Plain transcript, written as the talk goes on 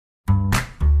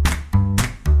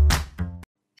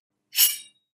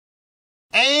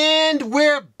And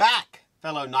we're back,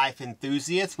 fellow knife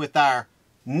enthusiasts, with our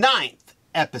 9th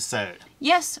episode.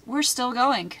 Yes, we're still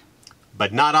going.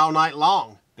 But not all night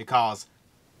long, because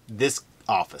this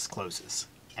office closes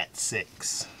at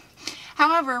 6.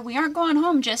 However, we aren't going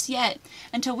home just yet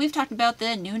until we've talked about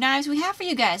the new knives we have for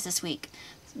you guys this week.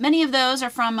 Many of those are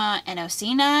from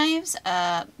NOC Knives,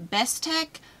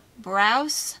 Bestech,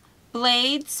 Brous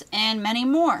Blades, and many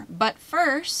more. But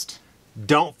first,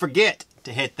 don't forget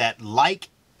to hit that like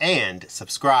and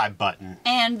subscribe button.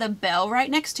 And the bell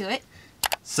right next to it.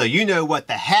 So you know what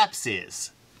the haps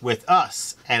is with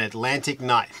us and Atlantic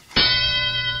Knife.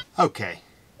 Okay.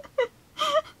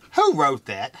 Who wrote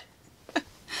that?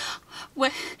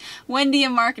 Wendy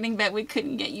in marketing bet we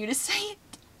couldn't get you to say it.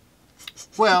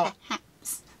 Well,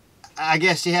 I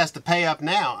guess she has to pay up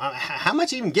now. How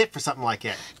much you even get for something like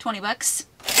that? $20.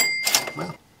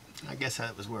 Well, I guess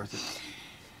that was worth it.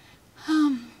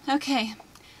 Okay.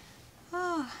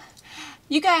 Oh.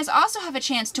 You guys also have a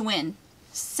chance to win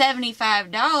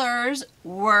 $75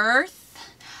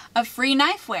 worth of free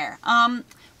knifeware.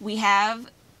 We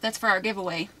have, that's for our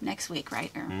giveaway next week,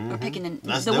 right? Or we're picking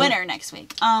the winner next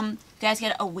week. You guys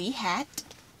get a wee hat.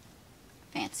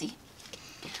 Fancy.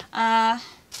 A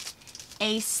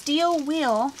steel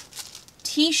wheel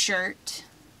t-shirt.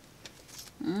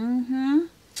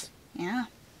 Yeah.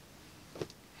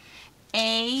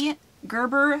 A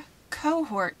Gerber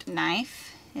cohort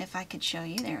knife, if I could show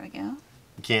you. There we go. You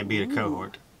can't beat a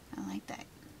cohort. I like that.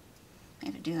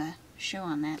 Maybe do a show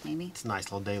on that, maybe. It's a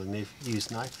nice little daily use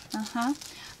knife.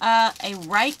 A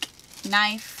Reich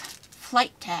knife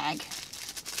flight tag,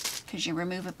 because you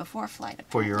remove it before flight.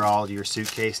 Apparently. For all your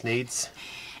suitcase needs.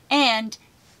 And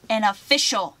an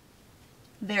official,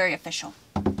 very official,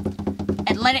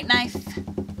 Atlantic Knife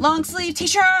long sleeve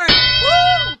t-shirt.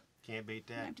 Woo! Can't beat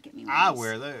that. I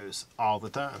wear those all the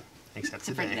time, except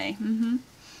today.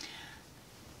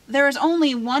 There is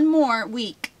only one more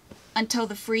week until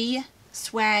the free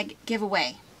swag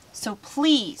giveaway. So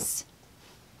please,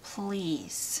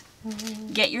 please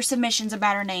get your submissions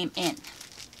about our name in.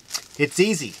 It's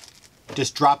easy.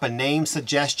 Just drop a name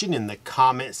suggestion in the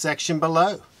comment section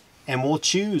below, and we'll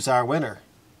choose our winner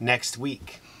next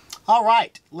week. All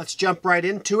right, let's jump right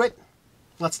into it.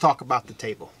 Let's talk about the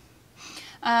table.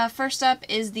 First up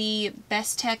is the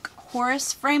Bestech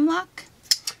Horus frame lock.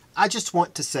 I just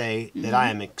want to say that I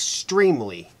am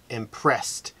extremely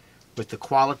impressed with the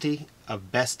quality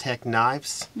of Bestech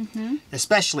knives,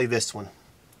 especially this one.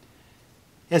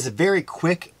 It has a very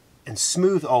quick and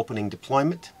smooth opening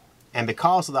deployment, and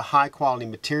because of the high quality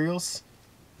materials,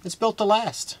 it's built to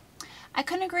last. I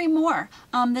couldn't agree more.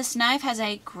 This knife has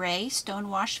a gray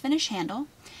stone-washed finish handle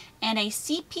and a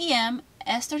CPM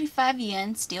S35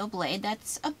 yen steel blade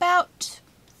that's about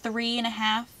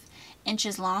 3.5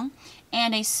 inches long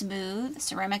and a smooth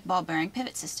ceramic ball bearing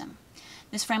pivot system.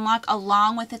 This frame lock,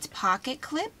 along with its pocket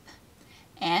clip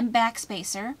and back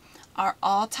spacer, are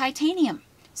all titanium.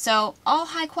 So all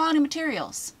high quality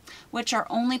materials, which are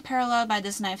only paralleled by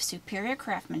this knife's superior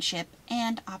craftsmanship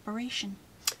and operation.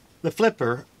 The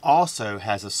flipper also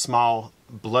has a small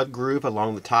blood groove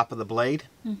along the top of the blade,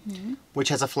 which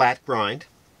has a flat grind.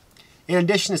 In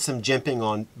addition to some jimping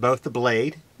on both the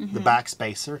blade, the back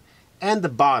spacer, and the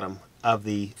bottom of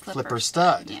the flipper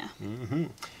stud. Yeah.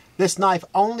 This knife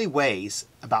only weighs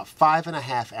about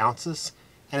 5.5 ounces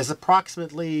and is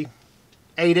approximately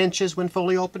 8 inches when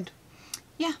fully opened.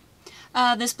 Yeah.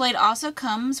 This blade also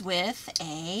comes with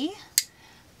a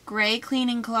gray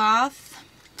cleaning cloth.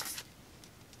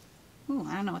 Ooh,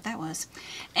 I don't know what that was.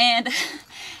 And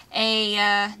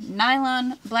a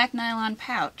black nylon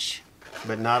pouch.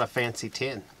 But not a fancy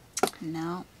tin.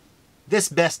 No. This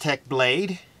Bestech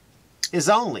blade is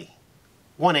only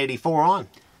 $184 on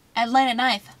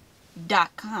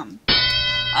AtlanticKnife.com.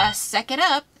 Second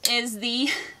up is the...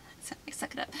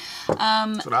 Suck it up.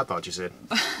 That's what I thought you said.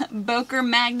 Boker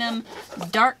Magnum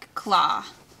Dark Claw.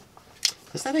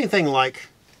 Is that anything like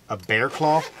a bear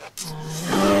claw?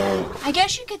 I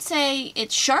guess you could say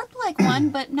it's sharp like one,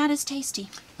 but not as tasty.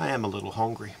 I am a little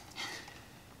hungry.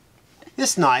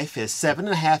 This knife is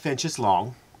 7.5 inches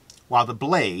long, while the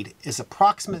blade is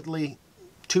approximately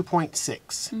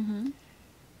 2.6.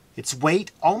 Its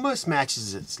weight almost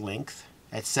matches its length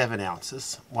at 7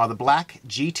 ounces, while the black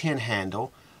G10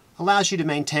 handle allows you to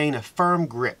maintain a firm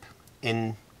grip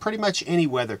in pretty much any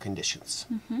weather conditions.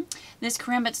 This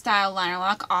Karambit style liner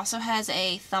lock also has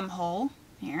a thumb hole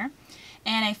here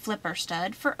and a flipper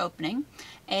stud for opening,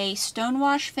 a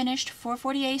stonewash finished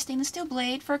 440A stainless steel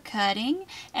blade for cutting,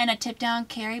 and a tip down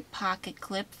carry pocket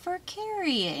clip for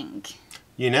carrying.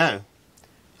 You know,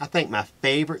 I think my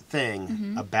favorite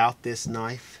thing about this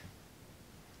knife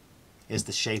is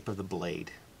the shape of the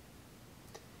blade.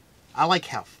 I like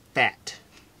how fat,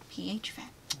 PH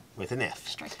fat. with an F,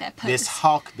 Strike that pose. this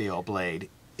hawkbill blade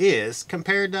is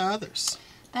compared to others.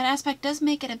 That aspect does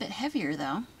make it a bit heavier,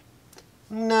 though.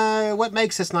 No, what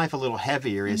makes this knife a little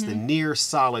heavier is the near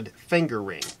solid finger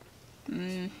ring.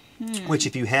 Which,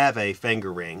 if you have a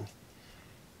finger ring,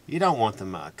 you don't want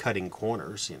them cutting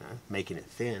corners, you know, making it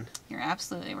thin. You're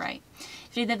absolutely right.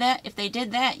 If they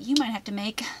did that, you might have to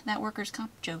make that workers'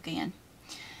 comp joke again.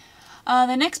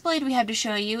 The next blade we have to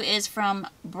show you is from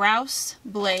Brous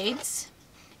Blades.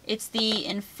 It's the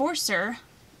Enforcer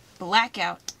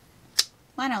Blackout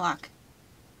liner lock.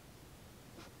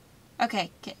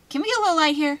 Okay, can we get a little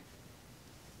light here?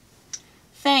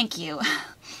 Thank you.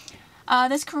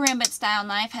 This Karambit style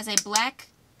knife has a black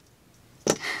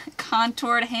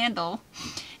contoured handle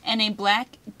and a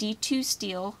black D2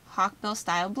 steel hawkbill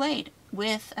style blade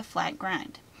with a flat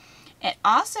grind. It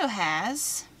also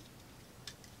has,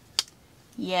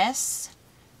 yes,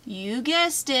 you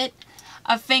guessed it,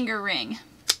 a finger ring.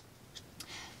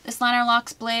 This liner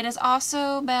lock's blade is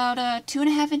also about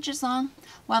 2.5 inches long,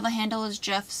 while the handle is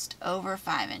just over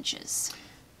 5 inches.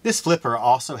 This flipper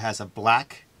also has a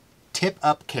black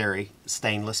tip-up carry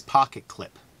stainless pocket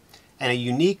clip and a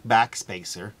unique back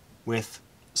spacer with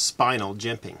spinal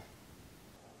jimping.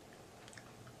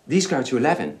 These go to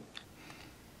 11.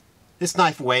 This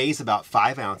knife weighs about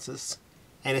 5 ounces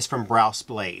and is from Brous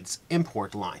Blades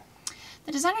import line.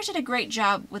 The designers did a great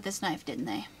job with this knife, didn't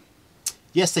they?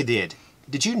 Yes, they did.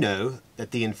 Did you know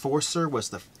that the Enforcer was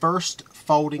the first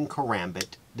folding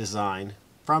Karambit design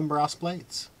from Brous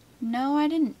Blades? No, I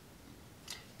didn't.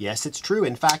 Yes, it's true.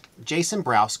 In fact, Jason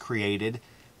Brous created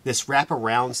this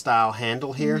wraparound style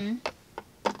handle here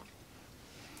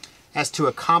as to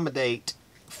accommodate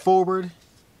forward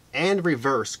and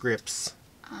reverse grips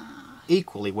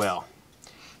equally well.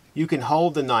 You can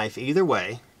hold the knife either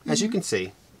way. As you can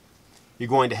see, you're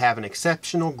going to have an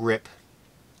exceptional grip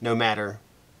no matter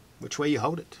which way you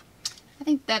hold it. I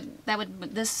think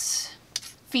this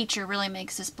feature really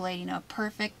makes this blade, you know, a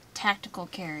perfect tactical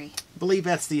carry. I believe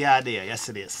that's the idea. Yes,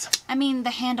 it is. I mean,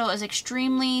 the handle is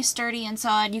extremely sturdy and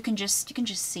solid. You can just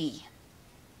see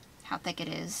how thick it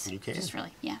is. You can. Just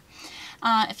really, yeah.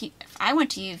 If you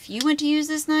went to use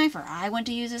this knife, or I went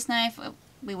to use this knife,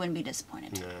 we wouldn't be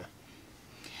disappointed.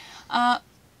 Nah.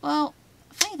 Well,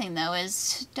 funny thing though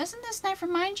is, doesn't this knife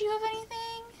remind you of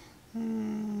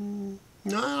anything?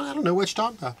 No, I don't know what you're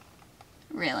talking about.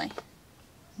 Really?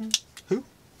 Who?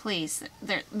 Please,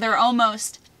 they're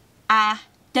almost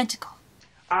identical.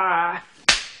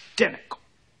 Identical.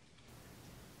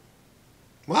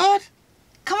 What?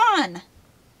 Come on.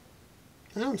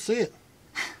 I don't see it.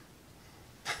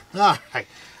 Alright,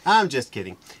 I'm just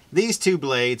kidding. These two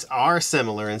blades are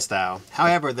similar in style.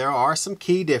 However, there are some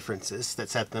key differences that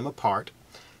set them apart.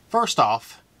 First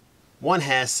off, one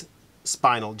has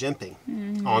spinal jimping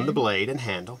on the blade and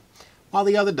handle, while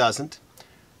the other doesn't.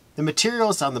 The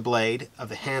materials on the blade of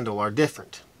the handle are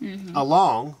different,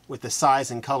 along with the size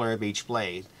and color of each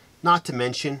blade. Not to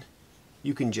mention,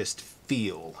 you can just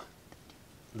feel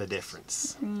the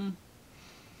difference.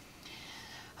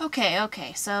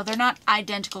 Okay, so they're not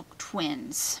identical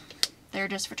twins. They're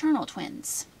just fraternal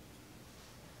twins.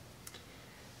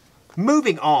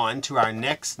 Moving on to our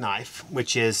next knife,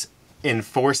 which is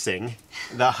enforcing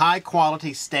the high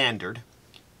quality standard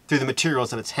through the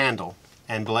materials of its handle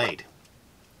and blade.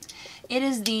 It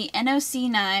is the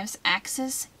NOC Knives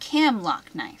Axis Cam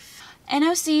Lock knife.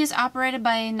 NOC is operated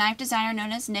by a knife designer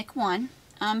known as Nick One.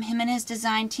 Him and his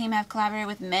design team have collaborated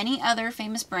with many other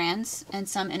famous brands and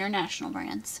some international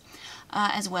brands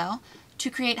as well to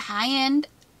create high-end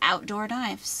outdoor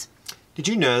knives. Did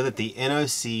you know that the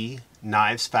NOC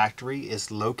Knives factory is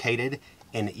located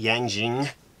in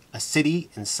Yanjing, a city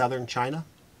in southern China?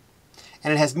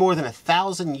 And it has more than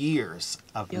 1,000 years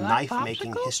of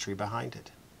knife-making history behind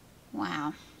it.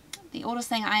 Wow. The oldest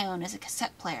thing I own is a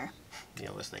cassette player. The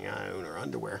oldest thing I own are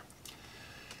underwear.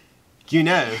 You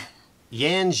know,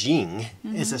 Yanjing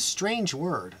is a strange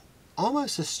word.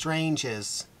 Almost as strange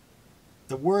as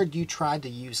the word you tried to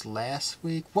use last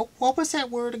week. What was that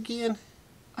word again?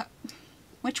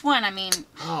 Which one? I mean,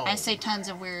 I say tons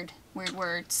of weird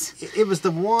words. It was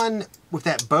the one with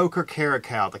that Boker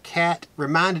caracal. The cat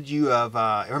reminded you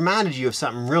of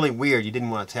something really weird you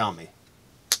didn't want to tell me.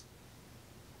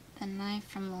 The knife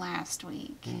from last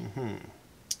week.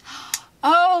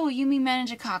 Oh, you mean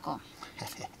meningococcus.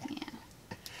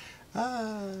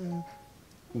 Yeah.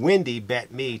 Wendy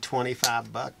bet me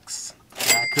 $25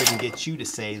 that I couldn't get you to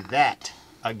say that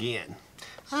again.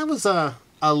 I was a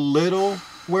little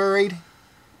worried,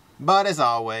 but as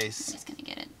always, I'm just gonna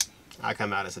get it. I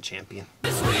come out as a champion.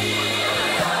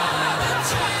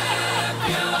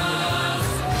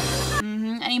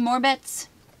 Any more bets?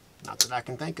 Not that I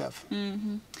can think of.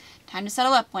 Time to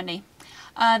settle up, Wendy.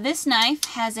 This knife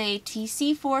has a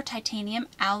TC4 titanium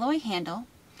alloy handle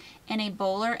and a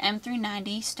Bowler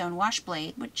M390 stonewash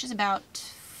blade, which is about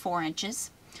 4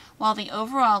 inches, while the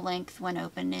overall length when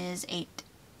open is 8.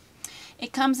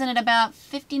 It comes in at about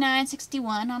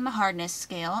 59/61 on the hardness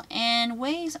scale and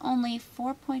weighs only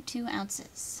 4.2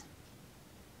 ounces.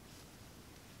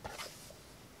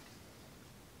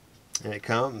 And it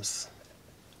comes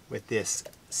with this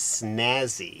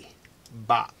snazzy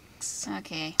box.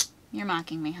 Okay, you're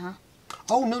mocking me, huh?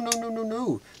 Oh, no, no, no, no,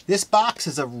 no. This box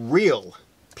is a real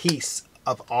piece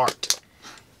of art.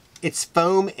 Its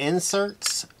foam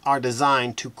inserts are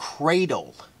designed to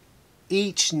cradle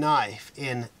each knife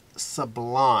in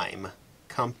sublime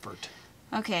comfort.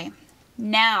 Okay,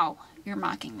 now you're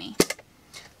mocking me.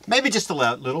 Maybe just a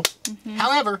little.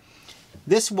 However,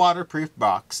 this waterproof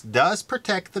box does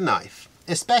protect the knife,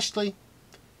 especially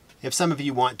if some of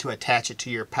you want to attach it to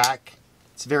your pack.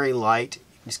 It's very light. You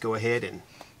can just go ahead and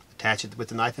attach it with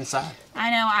the knife inside.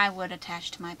 I know I would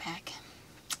attach to my pack.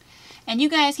 And you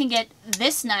guys can get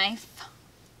this knife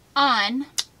on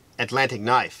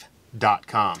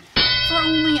AtlanticKnife.com. for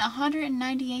only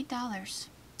 $198.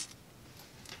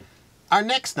 Our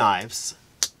next knives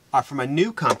are from a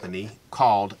new company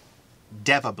called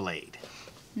Deva Blade.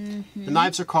 The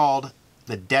knives are called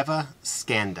the Deva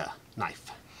Skanda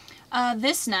knife.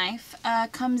 This knife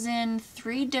comes in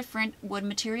 3 different wood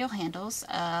material handles.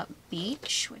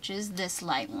 Beech, which is this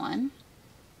light one,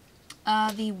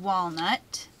 the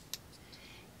walnut,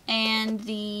 and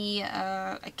the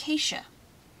acacia.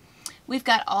 We've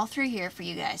got all 3 here for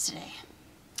you guys today.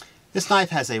 This knife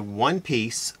has a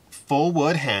one-piece full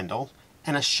wood handle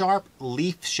and a sharp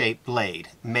leaf-shaped blade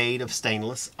made of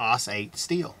stainless AUS-8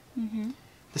 steel.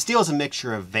 The steel is a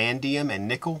mixture of vanadium and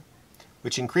nickel,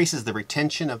 which increases the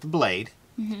retention of the blade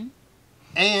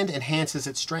and enhances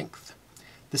its strength.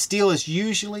 The steel is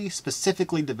usually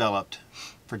specifically developed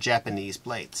for Japanese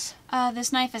blades.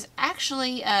 This knife is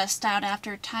actually styled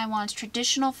after Taiwan's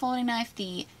traditional folding knife,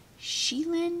 the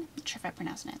Shilin. Not sure if I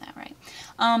pronounced that right.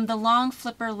 The long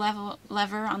flipper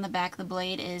lever on the back of the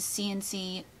blade is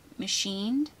CNC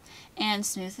machined and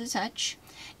smooth to touch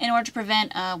in order to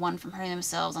prevent one from hurting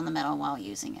themselves on the metal while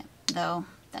using it, though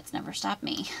that's never stopped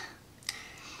me.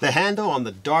 The handle on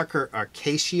the darker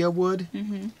acacia wood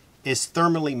is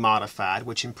thermally modified,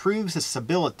 which improves its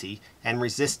stability and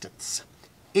resistance.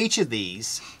 Each of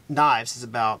these knives is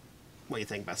about, what do you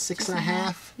think, about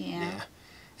 6.5? Yeah.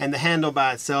 And the handle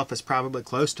by itself is probably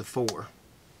close to 4.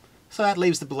 So that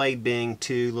leaves the blade being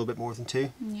 2, a little bit more than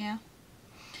 2. Yeah.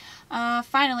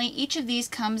 Finally, each of these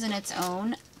comes in its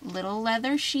own little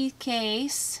leather sheath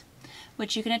case,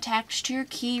 which you can attach to your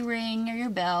key ring or your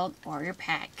belt or your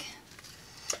pack.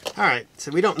 Alright,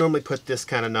 so we don't normally put this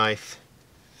kind of knife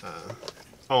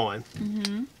on.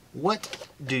 What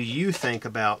do you think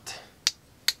about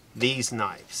these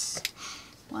knives?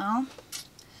 Well,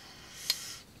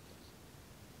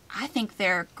 I think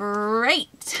they're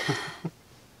great.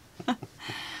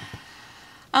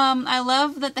 I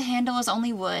love that the handle is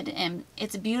only wood, and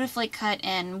it's beautifully cut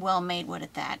and well-made wood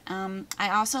at that. I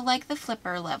also like the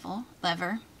flipper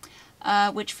lever,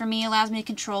 which for me allows me to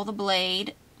control the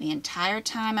blade the entire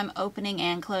time I'm opening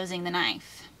and closing the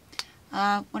knife.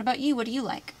 What about you? What do you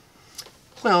like?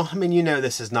 Well, I mean, you know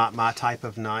this is not my type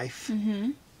of knife.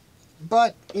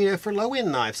 But, you know, for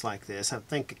low-end knives like this, I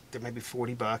think they're maybe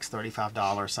 $40,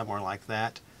 $35, somewhere like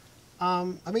that.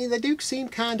 I mean, they do seem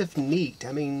kind of neat.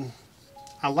 I mean,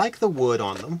 I like the wood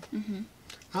on them.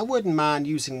 I wouldn't mind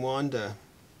using one to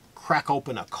crack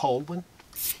open a cold one.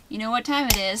 You know what time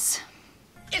it is.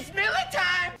 It's melee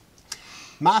time!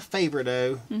 My favorite,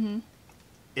 though,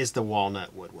 is the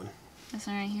walnut wood one. This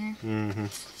one right here?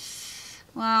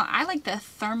 Well, I like the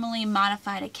thermally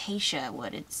modified acacia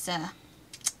wood. It's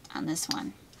on this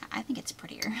one. I think it's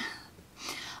prettier.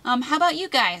 How about you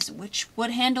guys? Which wood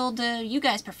handle do you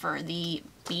guys prefer? The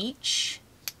beech,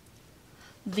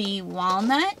 the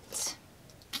walnut,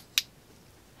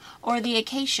 or the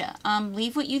acacia?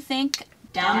 Leave what you think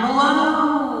down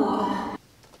below.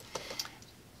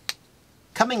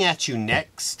 Coming at you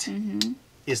next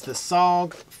is the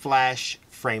SOG Flash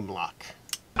Frame Lock.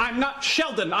 I'm not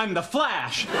Sheldon, I'm the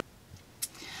Flash!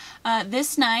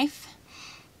 This knife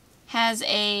has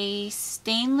a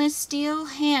stainless steel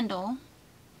handle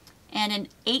and an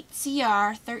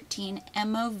 8CR13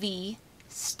 MOV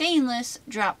stainless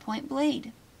drop point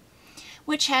blade,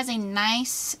 which has a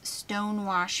nice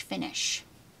stonewash finish.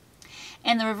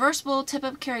 And the reversible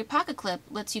tip-up carry pocket clip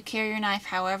lets you carry your knife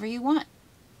however you want.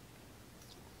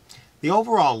 The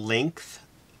overall length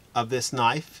of this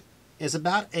knife is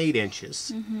about 8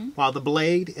 inches, while the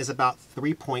blade is about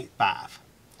 3.5.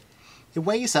 It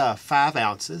weighs 5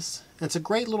 ounces. It's a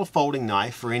great little folding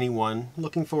knife for anyone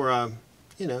looking for a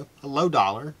low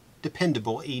dollar,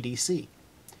 dependable EDC.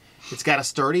 It's got a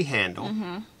sturdy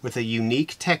handle with a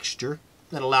unique texture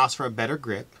that allows for a better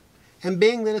grip. And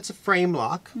being that it's a frame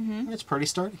lock, it's pretty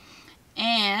sturdy.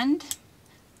 And,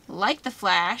 like the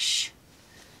Flash,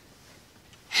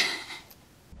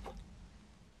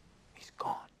 He's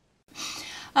gone.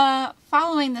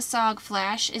 following the SOG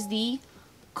Flash is the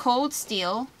Cold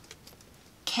Steel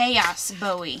Chaos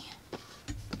Bowie.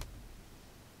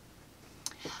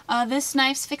 This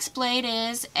knife's fixed blade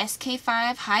is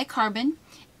SK5 high carbon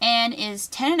and is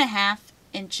 10.5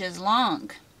 inches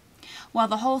long, while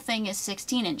the whole thing is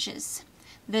 16 inches.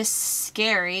 This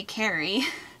scary carry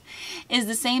is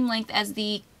the same length as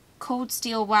the Cold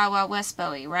Steel Wild Wild West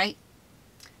Bowie, right?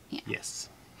 Yeah. Yes.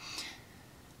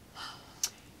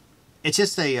 It's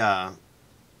just a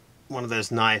one of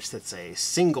those knives that's a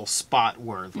single spot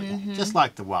worthy, just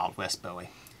like the Wild West Bowie.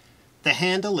 The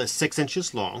handle is 6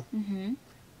 inches long,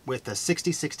 with a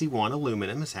 6061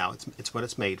 aluminum is how it's what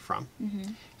it's made from,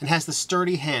 and has the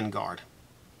sturdy handguard.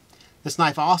 This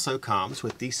knife also comes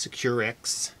with the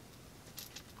SecureX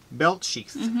belt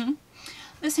sheath.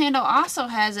 This handle also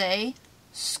has a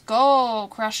skull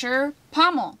crusher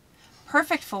pommel,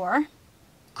 perfect for...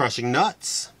 Crushing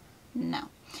nuts. No.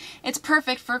 It's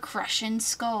perfect for crushing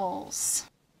skulls.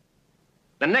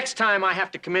 The next time I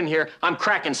have to come in here, I'm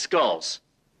cracking skulls.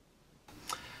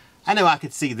 I know I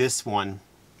could see this one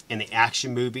in the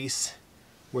action movies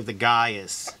where the guy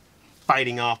is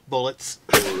fighting off bullets.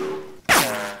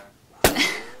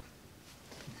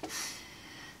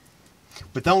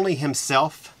 With only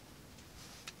himself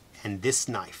and this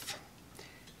knife.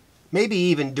 Maybe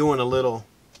even doing a little...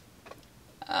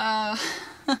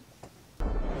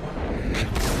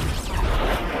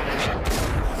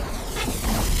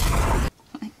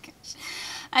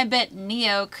 I bet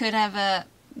Neo could have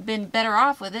been better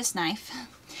off with this knife.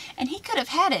 And he could have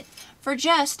had it for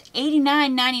just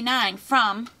 $89.99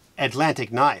 from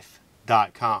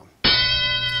AtlanticKnife.com.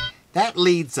 That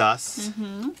leads us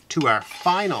to our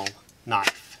final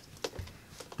knife.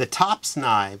 The Tops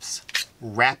Knives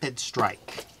Rapid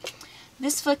Strike.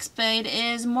 This fixed blade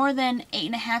is more than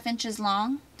 8.5 inches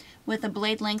long, with a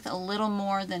blade length a little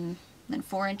more than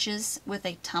 4 inches, with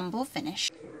a tumble finish.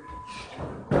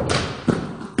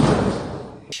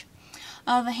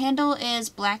 The handle is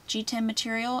black G10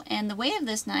 material, and the weight of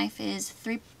this knife is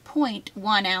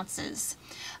 3.1 ounces.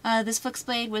 This fixed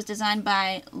blade was designed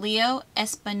by Leo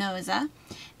Espinoza,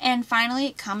 and finally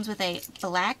it comes with a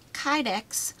black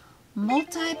Kydex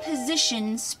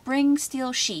multi-position spring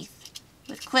steel sheath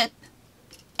with clip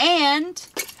and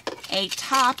a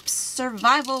Tops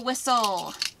survival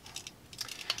whistle.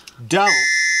 Don't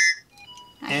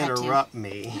I had to. interrupt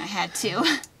me I had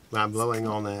to. by blowing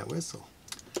on that whistle.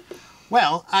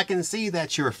 Well, I can see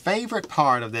that your favorite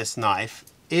part of this knife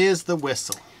is the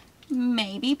whistle.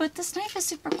 Maybe, but this knife is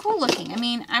super cool looking. I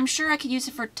mean, I'm sure I could use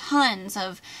it for tons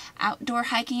of outdoor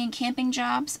hiking and camping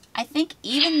jobs. I think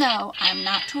even though I'm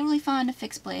not totally fond of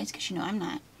fixed blades, because you know I'm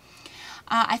not,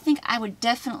 I think I would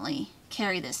definitely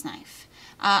carry this knife.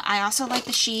 I also like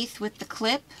the sheath with the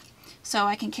clip, so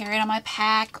I can carry it on my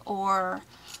pack or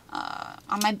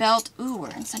on my belt. Ooh,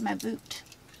 or inside my boot.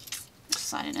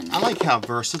 Slide it in there. I like how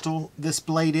versatile this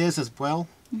blade is as well.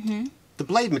 The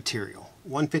blade material,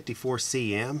 154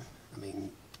 cm. I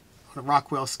mean, on a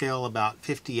Rockwell scale, about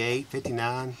 58,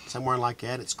 59, somewhere like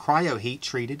that. It's cryo heat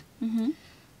treated. It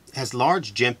has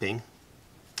large jimping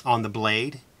on the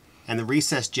blade and the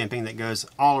recessed jimping that goes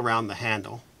all around the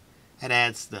handle. It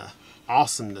adds the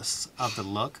awesomeness of the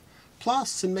look.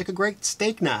 Plus, it'd make a great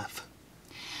steak knife.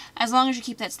 As long as you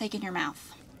keep that steak in your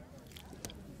mouth.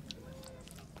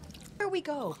 Here we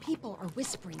go. People are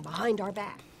whispering behind our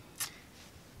back.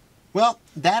 Well,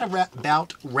 that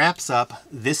about wraps up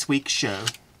this week's show.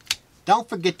 Don't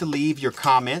forget to leave your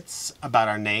comments about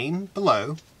our name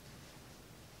below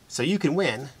so you can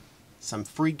win some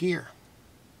free gear.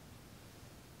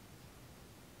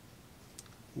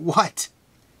 What?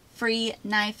 Free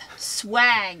knife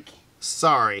swag.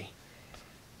 Sorry.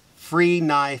 Free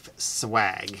knife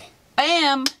swag.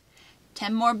 Bam!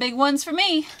 10 more big ones for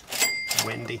me.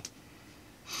 Wendy.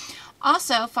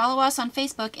 Also, follow us on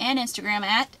Facebook and Instagram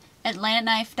at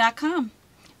AtlanticKnife.com,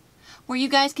 where you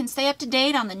guys can stay up to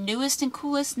date on the newest and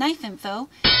coolest knife info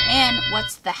and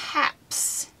what's the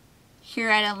haps here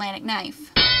at Atlantic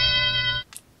Knife.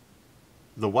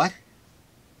 The what?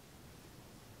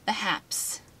 The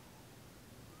haps.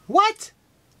 What?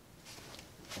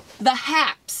 The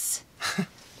haps.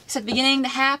 So at the beginning, the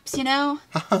haps, you know?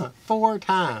 4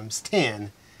 times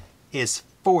 10 is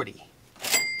 40.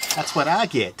 That's what I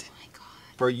get Oh my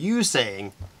God. for you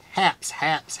saying haps,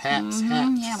 haps, haps,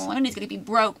 haps. Yeah, well, Wendy's gonna be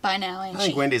broke by now, ain't I she?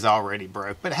 think Wendy's already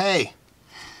broke, but hey.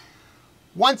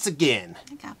 Once again,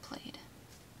 I got played.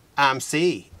 I'm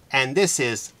Cee, and this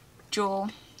is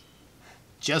Jul.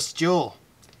 Just Jul,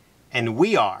 and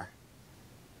we are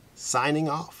signing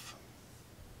off.